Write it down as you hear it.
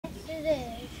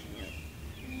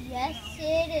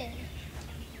excited.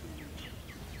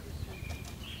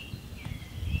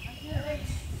 I'm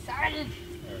excited.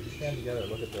 Alright, just stand together.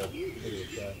 Look at the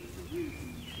sky.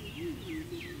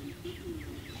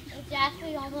 It's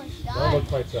actually almost done. Don't look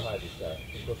quite so high, just that.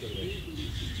 Just look at me.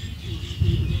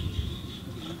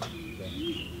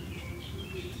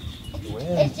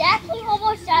 Okay. It's actually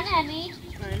almost done, Emmy.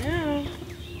 I know.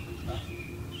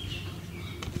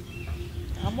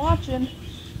 I'm watching.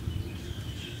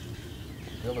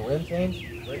 Feel the wind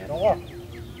change? Wait, don't walk.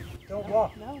 Don't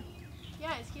walk. No.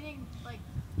 Yeah, it's getting like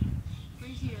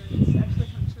breezier. It's actually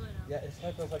kind of chilly now. Yeah, it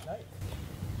feels like night.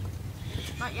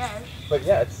 Not yet. But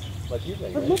yeah, it's like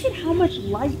evening. But right? look at how much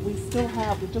light we still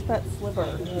have with just that sliver.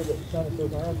 Yeah, the sun is so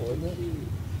powerful, isn't it?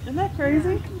 Isn't that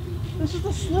crazy? There's just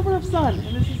a sliver of sun,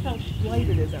 and this is how light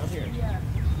it is out here. Yeah.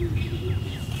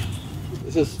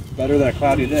 This is better than a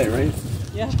cloudy day, right?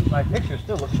 Yeah. My picture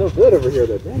still looks so good over here,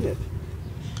 though. Dang it.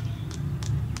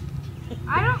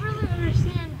 I don't really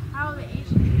understand how the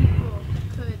ancient people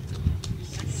could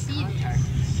see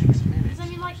this. Because I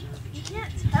mean, like, you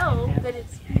can't tell that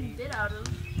it's being bit out of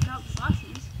without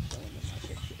glasses.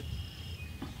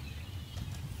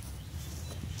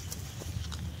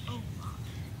 Oh.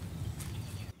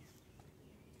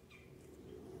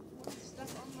 What's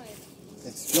stuff on my...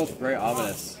 It feels very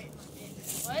ominous.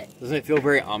 What? Doesn't it feel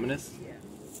very ominous? Yeah.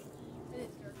 It is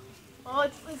dark. Oh,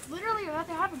 it's literally about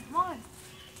to happen. Come on.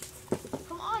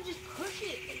 Come on, just push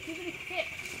it. Like, give it a kick.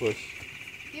 Push.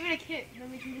 Give it a kick,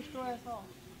 then we can destroy us all.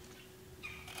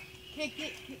 Kick,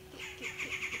 kick, kick, kick, kick,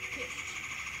 kick, kick, kick.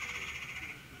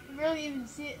 You can barely even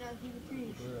see it now through the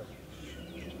trees.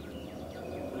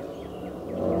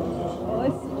 Oh, I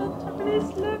see the tiny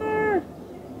sliver. Are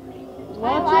you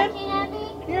Watching? watching,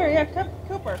 Emmy? Here, yeah,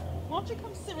 Cooper. Why don't you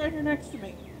come sit right here next to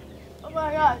me? Oh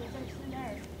my god, it's actually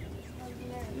there. It's actually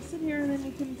there. You sit here and then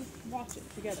we can just watch it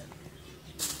together.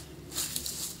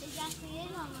 It actually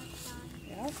is almost done.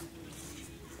 Yeah?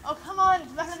 Oh, come on,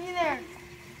 it's not gonna be there.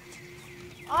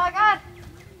 Oh my god,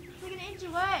 it's like an inch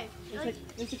away.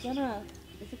 Is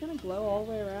it gonna glow all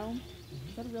the way around?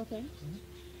 Is that a real thing?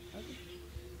 Okay.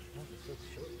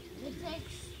 It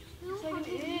takes It's like an 200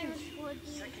 years inch. for it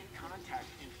to... Second contact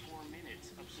in 4 minutes.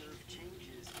 Observe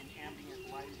changes in ambient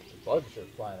lighting. Bugs are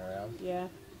flying around. Yeah.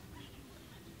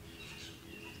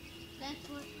 That's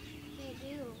what they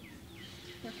do.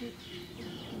 Oh,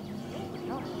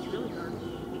 it's really dark.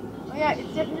 Oh yeah,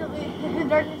 it's definitely, the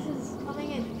darkness is coming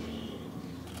in.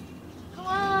 Come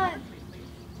on!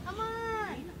 Come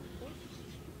on!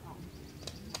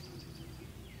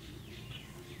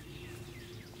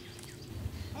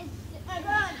 My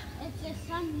god! It's the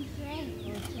sun's rain.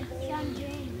 It's sun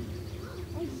rain.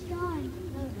 It's done.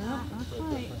 No, it's No, not. not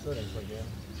quite. My settings again.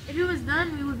 If it was done,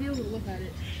 we would be able to look at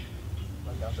it.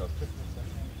 I'm down to 50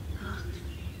 seconds.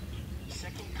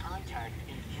 Second contact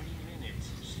in 3 minutes.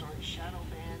 Start shadow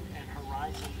band and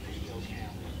horizon video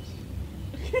cameras.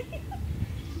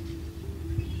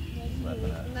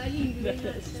 Imagine doing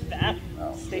that. Is that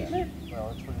Oh, statement? Yeah.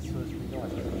 Well, it's what it's supposed to be doing.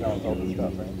 It's balance all this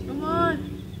stuff, right? Come on!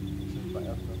 Choose by F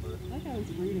number. I think I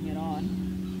was reading it on.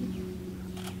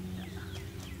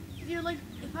 Dude, like,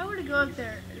 if I were to go up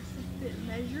there and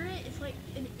measure it, it's like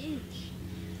an inch.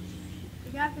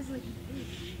 The gap is like an inch.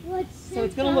 What's So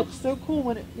it's gonna look so cool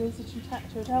when it goes to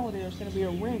totality. There's gonna be a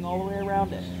ring all the way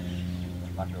around it.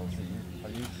 I'm not going to see you. Are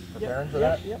you preparing Yep, for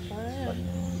that? Yep, I am. Like,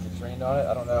 you trained on it?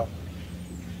 I don't know.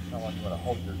 I don't want you to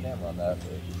hold your camera on that,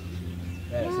 but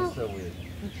man, it's just so weird.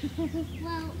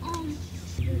 Well, Oh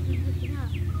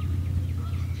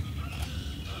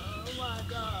my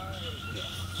god.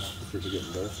 Pictures are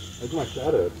getting better. Look at my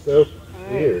shadow. It's so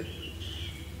weird.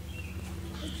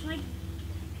 It's like,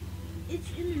 it's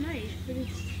in the night, but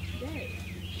it's day.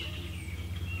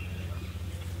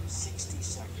 60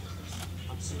 seconds.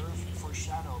 Observe for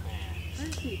shadow bands.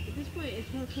 Honestly, at this point,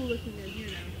 it's more cool looking than here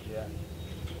now. Yeah.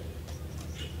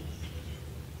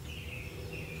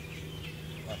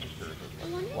 My picture is I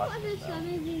wonder black what the now. sun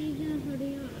is even gonna put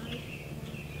in on.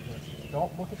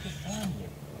 Don't look at the sun.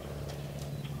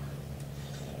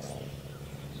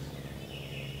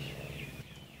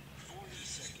 40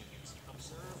 seconds.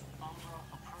 Observe umbra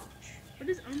approach. What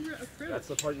is Umbra approach? That's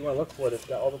the part you want to look for. That's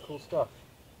got all the cool stuff.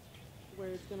 Where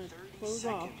it's gonna 30 close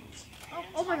off. seconds.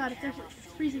 Oh my god, it's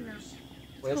freezing now.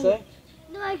 What did it say?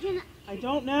 No, I can. I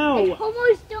don't It's know.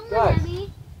 almost done, Guys.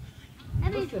 Emmy.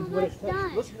 Emmy, it's Listen to what it almost says.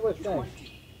 done. Listen to what it's saying.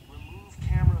 20. Remove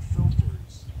camera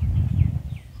filters.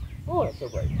 Oh, it's so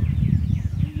bright.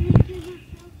 15.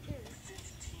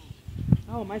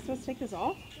 Oh, am I supposed to take this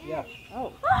off? Yeah.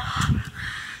 Oh, I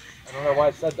don't know why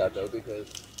I said that though, because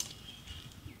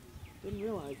didn't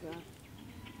realize that.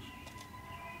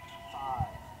 5,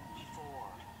 4,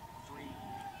 3,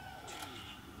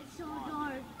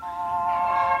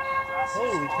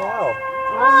 cow.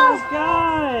 Oh my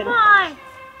god! My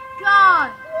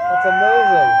God! That's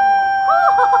amazing.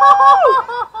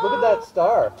 Look at that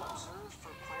star. Observe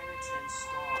for planets and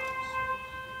stars.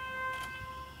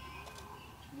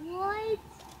 What?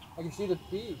 I can see the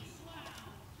peaks.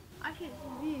 I can't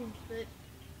see these, but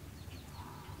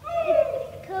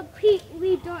It's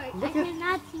completely dark. Look I at-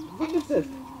 cannot see Look at this.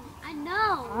 anything. I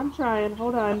know. I'm trying.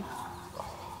 Hold on.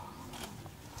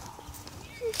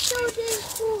 This is so damn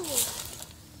cool.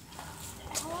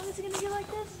 how long is it gonna be like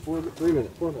this? 3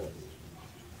 minutes. 4 minutes.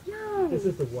 Yo! This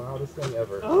is the wildest thing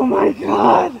ever. Oh my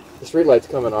god! The street light's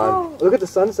coming on. Look at the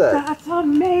sunset. That's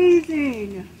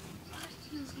amazing!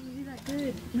 It's gonna be that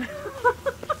good.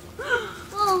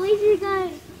 Well, at least you got.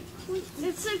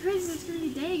 It's so crazy it's gonna be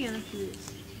day again after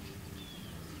this.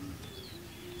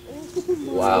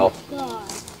 Wow.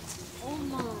 God. Oh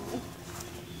my.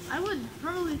 I would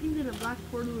probably think that a black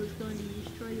portal is going to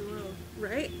destroy the world.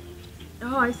 Right?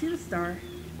 Oh, I see the star.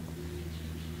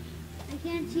 I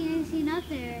can't see anything up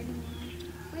there anymore.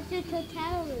 What's the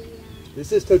totality at?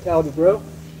 This is totality, bro. For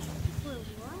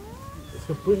what? It's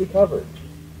completely covered.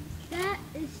 That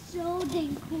is so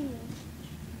dang cool.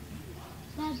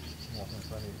 That's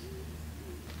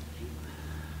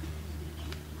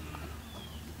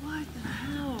What the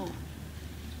hell?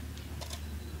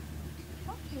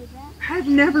 okay, that. I've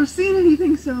never seen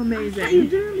anything so You amazing.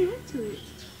 literally went to it.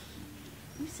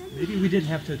 You said that. Maybe we didn't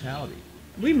have totality.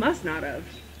 We must not have.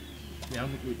 Yeah, I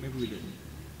don't think maybe we didn't.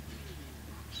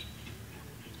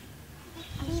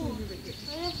 Cool. We're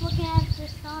just looking at the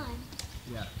sun.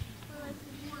 Yeah.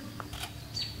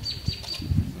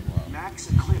 Max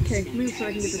Eclipse. Okay, in move so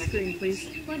I 10 can get the screen, seconds.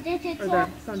 please. What did it Or say? the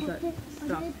sunset. What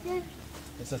Stop. did it?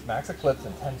 It says max eclipse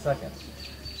in 10 seconds. Which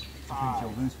means 5,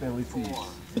 you'll lose Bailey feeds. 4,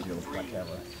 If you look at my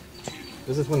camera.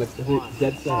 This is when it's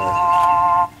dead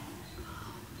center.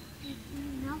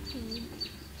 Nothing.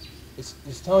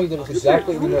 It's telling you that it's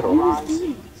exactly in the middle.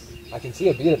 horizon. I can see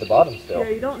a bead at the bottom still. Yeah,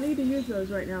 you don't need to use those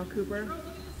right now, Cooper.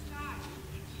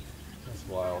 That's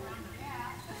wild.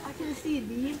 I can see it,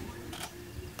 dude.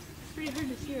 It's pretty hard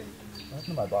to see it. That's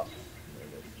in my box. There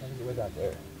it is. I think it way down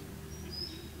there.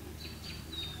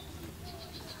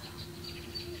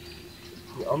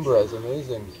 The Umbra is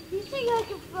amazing. Do you think I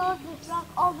can throw this rock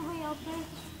all the way up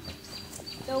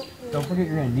there? Don't forget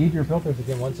you're going to need your filters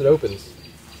again once it opens.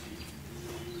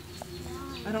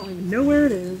 I don't even know where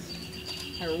it is.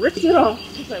 I ripped it off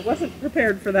because I wasn't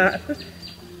prepared for that.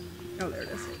 Oh, there it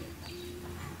is.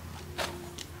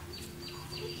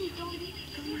 Oh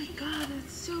my God,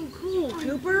 that's so cool.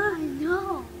 Cooper? I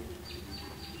know.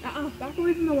 Back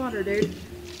away from the water, dude.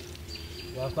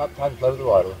 Now it's not time to play with the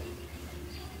water.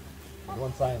 We're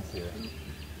doing science here.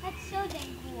 That's so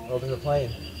dang cool. Oh, there's a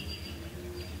plane.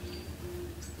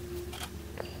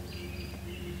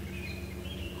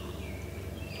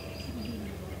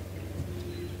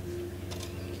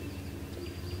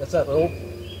 That's that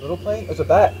little plane? There's a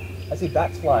bat. I see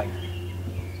bats flying.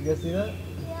 You guys see that?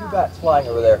 There's Yeah. 2 bats flying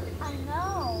over there. I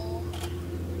know.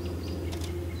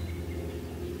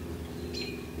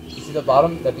 You see the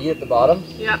bottom, the bead at the bottom?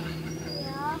 Yeah.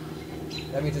 Yeah.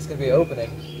 That means it's going to be opening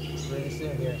pretty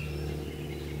soon here.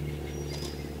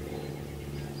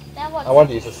 That was. I wanted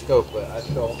to use a scope, but I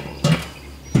don't.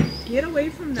 Get away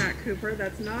from that, Cooper.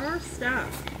 That's not our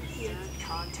stuff.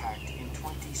 Contact in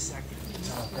 20 seconds.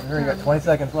 Hurry, we got 20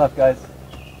 seconds left, guys.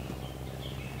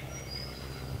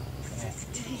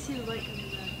 Did you see the light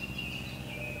coming back?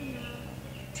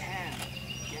 10.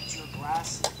 Get your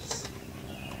glasses.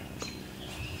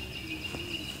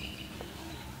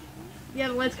 Yeah,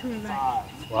 the light's coming back.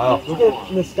 5. Wow, look at it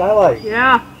in the skylight.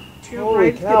 Yeah. Holy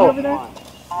Right, getting cow. over there. 1.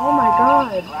 Oh my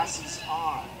God. Glasses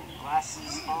on.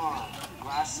 Glasses on.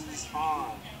 Glasses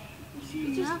on.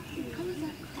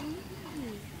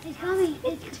 It's coming.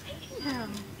 It's coming.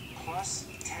 Plus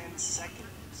 10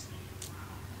 seconds.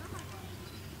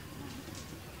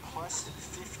 Plus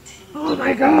 15. Oh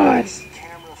my God.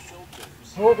 Camera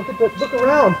filters. Oh, look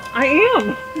around. I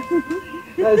am.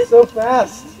 That is so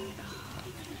fast.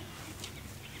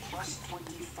 Plus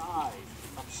 25.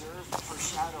 Observe for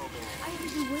shadow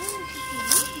band.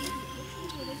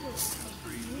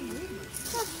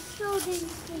 That's so dang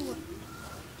cool.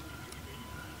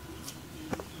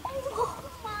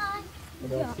 Oh my. I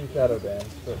don't see shadow bands,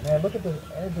 but man, look at the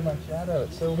edge of my shadow.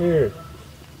 It's so weird.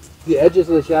 The edges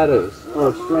of the shadows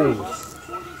are strange. Plus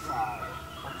 45.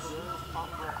 Observe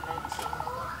upper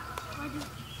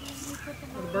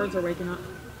enter. The birds are waking up.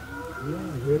 Yeah,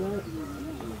 you hear that?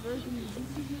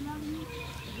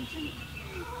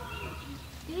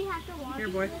 Do we have to watch Here,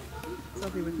 boy. this?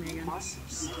 Selfie with me again. Plus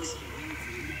 60.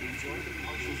 Enjoy the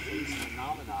partial phase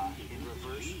phenomena in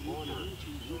reverse order.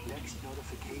 Next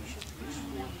notification is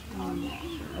for contact.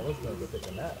 I was going to go take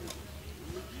a nap.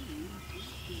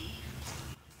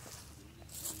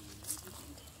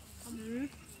 On the roof.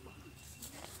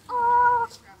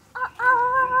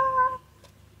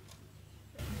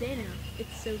 Dana,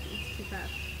 it's too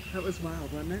fast. That was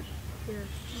wild, wasn't it? Yeah.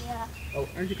 Yeah. Oh,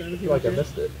 Aren't you going I to feel like I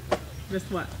missed it.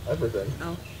 Missed what? Everything.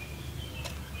 Oh.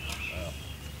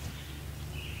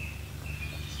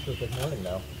 It's still good morning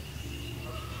now.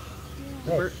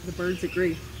 The birds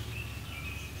agree.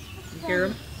 You hear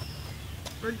them?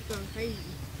 Birds going crazy.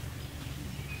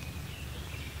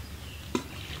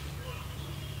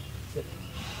 Sit.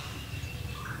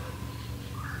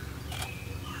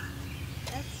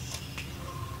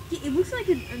 It looks like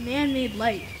a man-made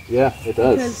light. Yeah, it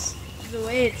does. Because the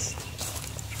way it's...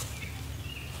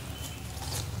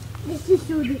 This is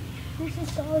so dumb. This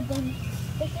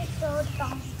is so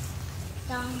dumb.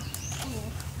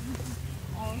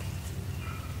 Oh.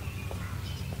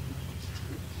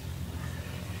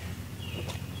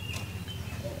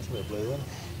 That's a blue one.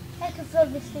 I can feel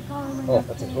the stick all over my Oh,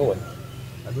 that's a cool one.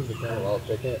 I moved the camera while I was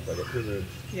taking it, so I got two moves.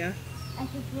 Yeah. I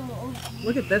can feel it over.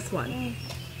 Look at this one.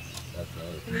 That's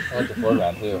nice. I like the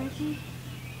foreground too.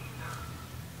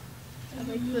 I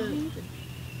like the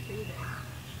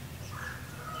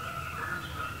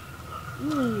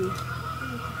Ooh.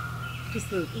 Just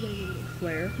the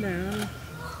flare. No. That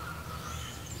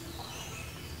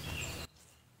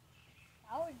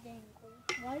was dang cool.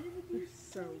 Why did it do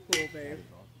So cool, babe.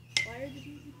 Why are the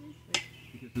bees this?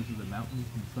 Because this is the mountains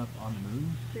and stuff on the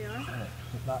moon. They are? Yeah,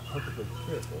 it's not perfectly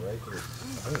spherical, right? Because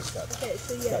I think it's got, Okay,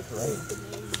 so it's yeah. got terrain.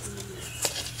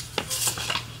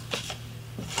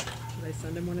 Should I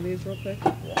send him one of these real quick?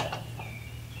 Yeah.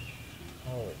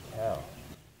 Holy cow.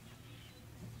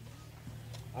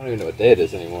 I don't even know what day it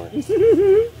is anymore.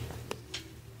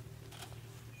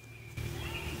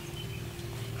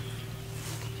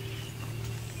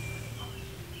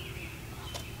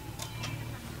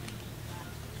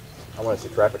 I want to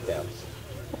see traffic cams.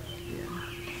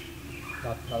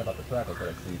 Not about the traffic, but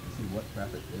I see what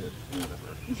traffic is. Or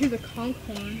whatever. You hear the conch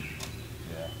horn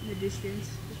Yeah. in the distance.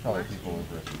 There's probably people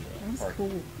over at the That's park.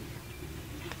 cool.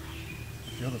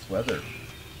 Feel this weather.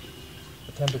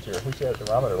 The temperature. Who's got a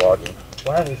thermometer logging?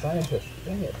 Why aren't we scientists?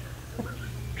 Dang it.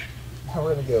 Now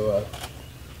we're going to go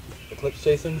eclipse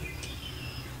chasing.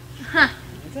 That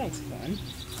sounds fun.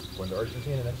 Going to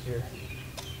Argentina next year.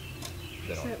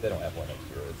 They don't have one next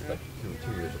year. It's like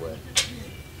two years away.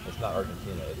 It's not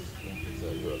Argentina.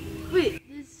 It's Europe. Wait,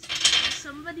 is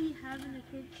somebody having a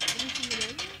kid every single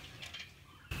day?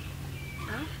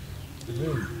 No? The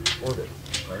moon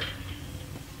orbits, right?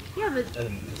 Yeah, but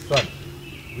And the sun.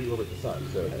 We orbit the sun.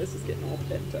 So Yeah, this is getting all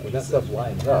pent up. when that stuff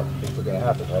lines up, things are going to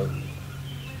happen, right?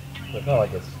 But it's not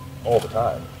like it's all the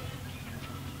time.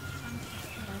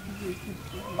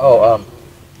 Oh,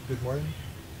 good morning.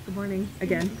 Good morning.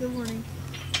 Again. good morning.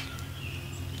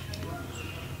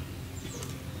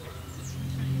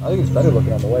 I think it's better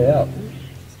looking on the way out.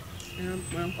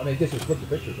 Well, I mean, I guess you flip the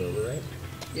pictures over, right?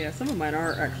 yeah, some of mine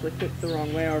are actually flipped the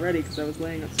wrong way already because I was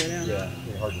laying upside down. Yeah,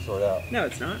 it's hard to sort out. No,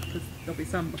 it's not, because there'll be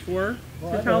some before Well,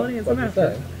 I know, totality and but some I'm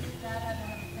after. saying.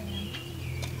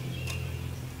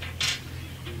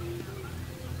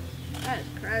 That's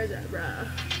crazy, bro.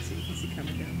 So you can see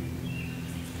coming down.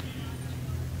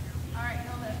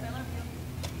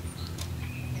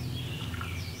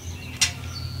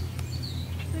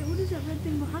 Wait, what is that red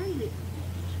thing behind it?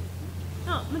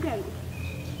 Oh, look at it.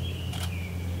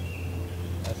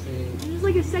 I see. There's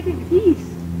like a second piece.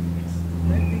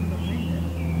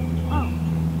 Oh.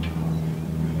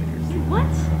 Wait, what?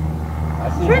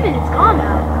 I see. Trimming, it's gone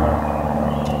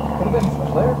now. Could have been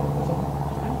some flare.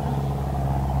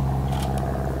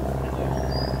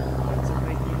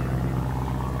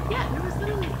 Yeah, there was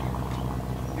literally.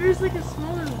 There's like a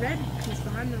smaller red piece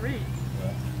behind the ring.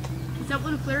 Is that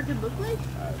what a flare could look like?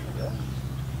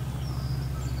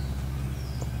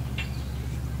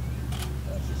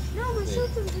 No, my shirt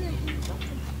is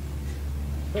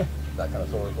like. That kind of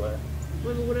solar flare.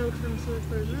 What else kind of solar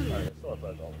flare is I that? get solar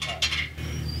flares all the time.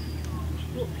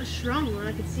 Well, a strong one,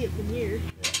 I could see it from here.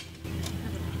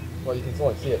 Well, you can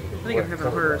only see it because I think I'm having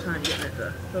a harder time getting it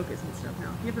to focus and stuff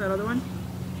now. You have that other one?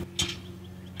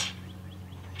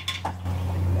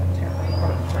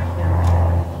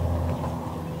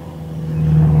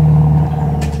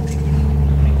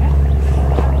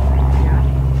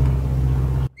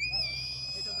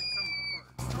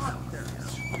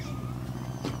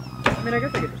 I mean, I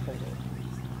guess I could just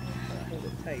hold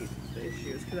it tight. The issue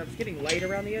is because I was getting light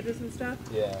around the edges and stuff.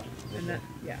 Yeah. And that,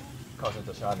 yeah. causing it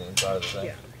to shine the inside of the thing.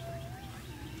 Yeah.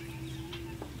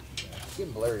 It's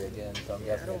getting blurry again, so I'm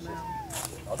guessing it's just...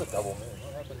 Oh, it's a double moon.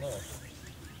 What happened there?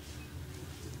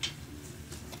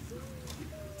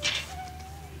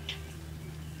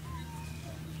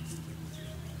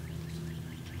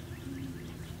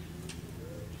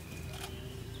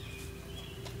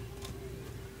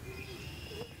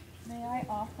 May I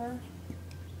offer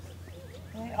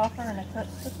an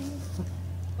Eclipse cookie?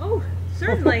 Oh,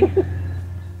 certainly. Yeah,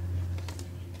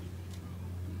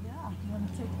 you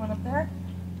want to take one up there?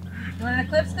 You want an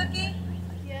Eclipse cookie?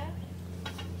 Yeah.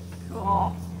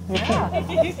 Cool. Yeah.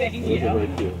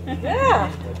 Thank you.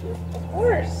 Yeah, of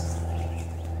course.